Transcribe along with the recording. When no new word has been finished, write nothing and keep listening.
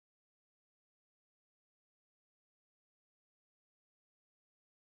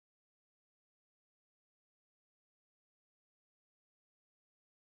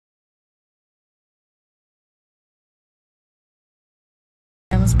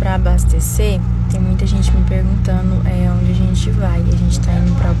Para abastecer, tem muita gente me perguntando onde a gente vai. A gente tá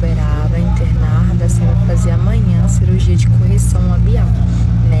indo pra Uberaba, internar. A Hadassa vai fazer amanhã cirurgia de correção labial,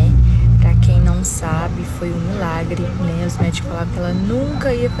 né? Pra quem não sabe, foi um milagre, né? Os médicos falavam que ela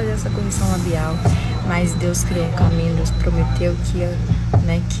nunca ia fazer essa correção labial, mas Deus criou um caminho, Deus prometeu que ia,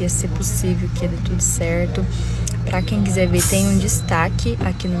 né, que ia ser possível, que ia dar tudo certo. Pra quem quiser ver, tem um destaque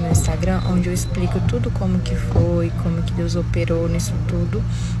aqui no meu Instagram, onde eu explico tudo como que foi, como que Deus operou nisso tudo,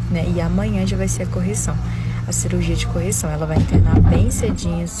 né? E amanhã já vai ser a correção, a cirurgia de correção. Ela vai internar bem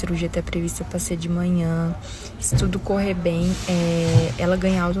cedinho, a cirurgia tá prevista para ser de manhã. Se tudo correr bem, ela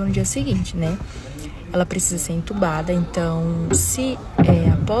ganha alta no dia seguinte, né? Ela precisa ser entubada, então se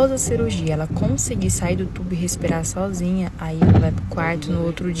após a cirurgia ela conseguir sair do tubo e respirar sozinha, aí ela vai pro quarto, no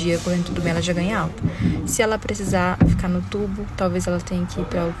outro dia, correndo tudo bem, ela já ganha alta. Se ela precisar ficar no tubo, talvez ela tenha que ir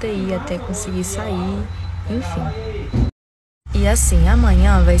pra UTI até conseguir sair, enfim. E assim,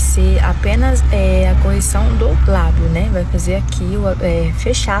 amanhã vai ser apenas a correção do lábio, né? Vai fazer aqui,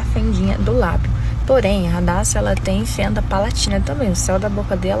 fechar a fendinha do lábio. Porém, a Hadassa, ela tem fenda palatina também. O céu da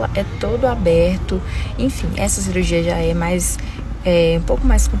boca dela é todo aberto. Enfim, essa cirurgia já é um pouco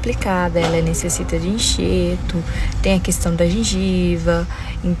mais complicada. Ela necessita de enxerto, tem a questão da gengiva.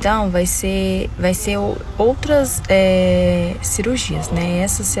 Então, vai ser outras cirurgias, né?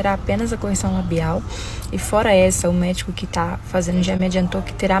 Essa será apenas a correção labial. E fora essa, o médico que tá fazendo já me adiantou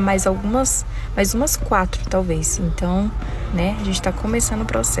que terá mais umas 4, talvez. Então, né, a gente tá começando o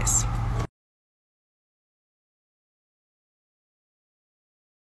processo.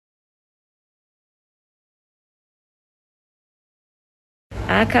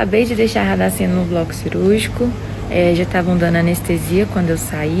 Acabei de deixar a Hadassa no bloco cirúrgico, já estavam dando anestesia quando eu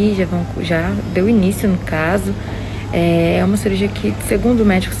saí, já deu início no caso. É uma cirurgia que, segundo o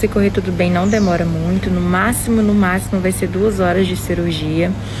médico, se correr tudo bem, não demora muito, no máximo vai ser 2 horas de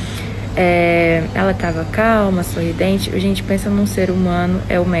cirurgia. Ela estava calma, sorridente. A gente pensa num ser humano,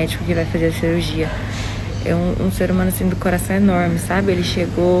 é o médico que vai fazer a cirurgia. É um ser humano assim do coração enorme, sabe? Ele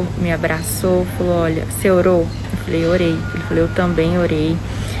chegou, me abraçou, falou: olha, você orou? Eu falei: orei. Ele falou: eu também orei.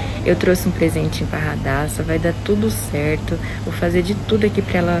 Eu trouxe um presentinho pra Hadassa, vai dar tudo certo. Vou fazer de tudo aqui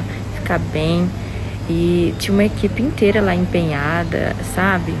pra ela ficar bem. E tinha uma equipe inteira lá empenhada,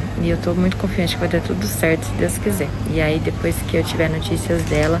 sabe? E eu tô muito confiante que vai dar tudo certo, se Deus quiser. E aí, depois que eu tiver notícias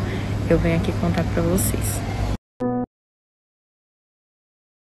dela, eu venho aqui contar pra vocês.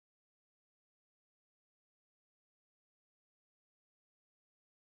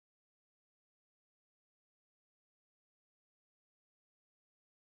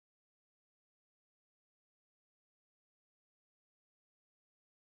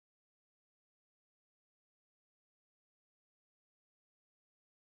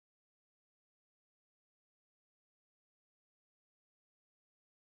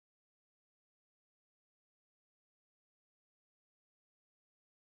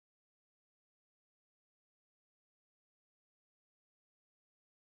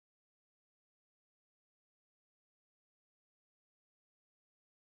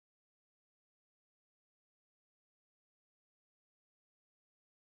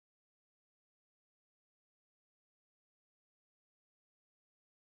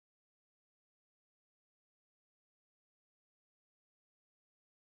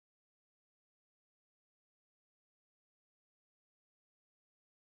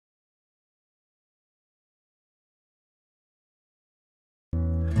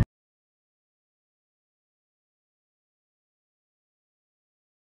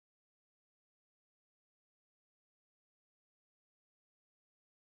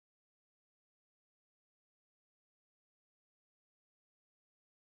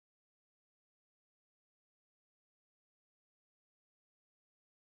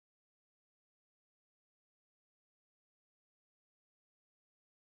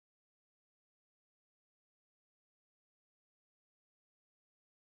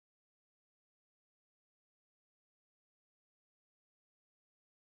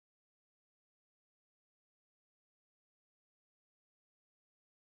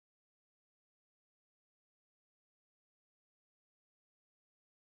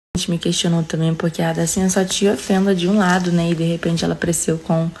 A gente me questionou também porque a Hadassa só tinha fenda de um lado, né? E de repente ela apareceu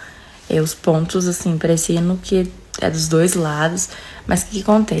com os pontos, assim, parecendo que é dos 2 lados. Mas o que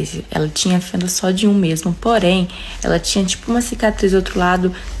acontece? Ela tinha fenda só de um mesmo, porém, ela tinha tipo uma cicatriz do outro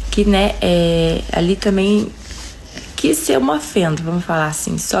lado que, né, ali também quis ser uma fenda, vamos falar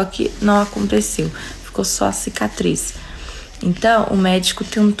assim. Só que não aconteceu, ficou só a cicatriz. Então, o médico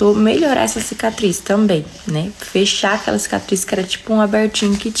tentou melhorar essa cicatriz também, né? Fechar aquela cicatriz que era tipo um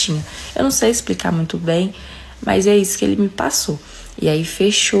abertinho que tinha. Eu não sei explicar muito bem, mas é isso que ele me passou. E aí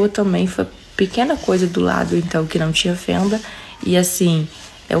fechou também, foi pequena coisa do lado, então, que não tinha fenda. E assim,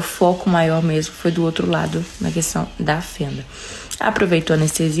 o foco maior mesmo foi do outro lado, na questão da fenda. Aproveitou a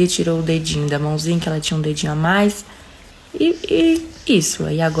anestesia, tirou o dedinho da mãozinha, que ela tinha um dedinho a mais. E isso,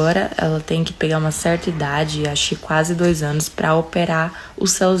 aí agora ela tem que pegar uma certa idade, acho que quase 2 anos, pra operar o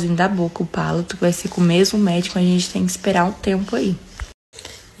céuzinho da boca, o palato, que vai ser com o mesmo médico, a gente tem que esperar um tempo aí.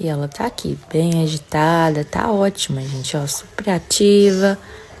 E ela tá aqui, bem agitada, tá ótima, gente, ó, super ativa,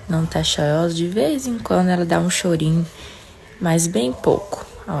 não tá choiosa, de vez em quando ela dá um chorinho, mas bem pouco.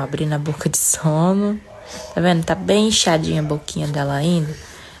 Ó, abrindo a boca de sono, tá vendo? Tá bem inchadinha a boquinha dela ainda.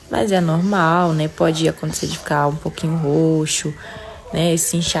 Mas é normal, né? Pode acontecer de ficar um pouquinho roxo, né?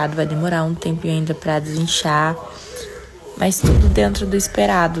 Esse inchado vai demorar um tempo ainda pra desinchar. Mas tudo dentro do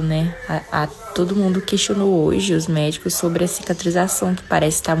esperado, né? Todo mundo questionou hoje, os médicos, sobre a cicatrização, que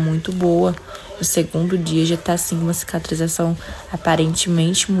parece estar muito boa. No segundo dia já tá, assim, uma cicatrização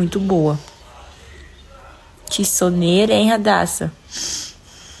aparentemente muito boa. Que soneira, hein, Hadassa?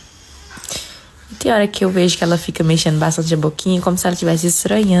 Tem hora que eu vejo que ela fica mexendo bastante a boquinha, como se ela estivesse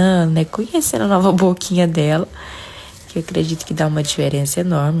estranhando, né? Conhecendo a nova boquinha dela, que eu acredito que dá uma diferença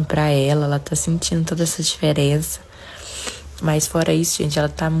enorme pra ela. Ela tá sentindo toda essa diferença. Mas fora isso, gente, ela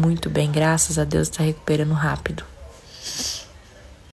tá muito bem. Graças a Deus, tá recuperando rápido.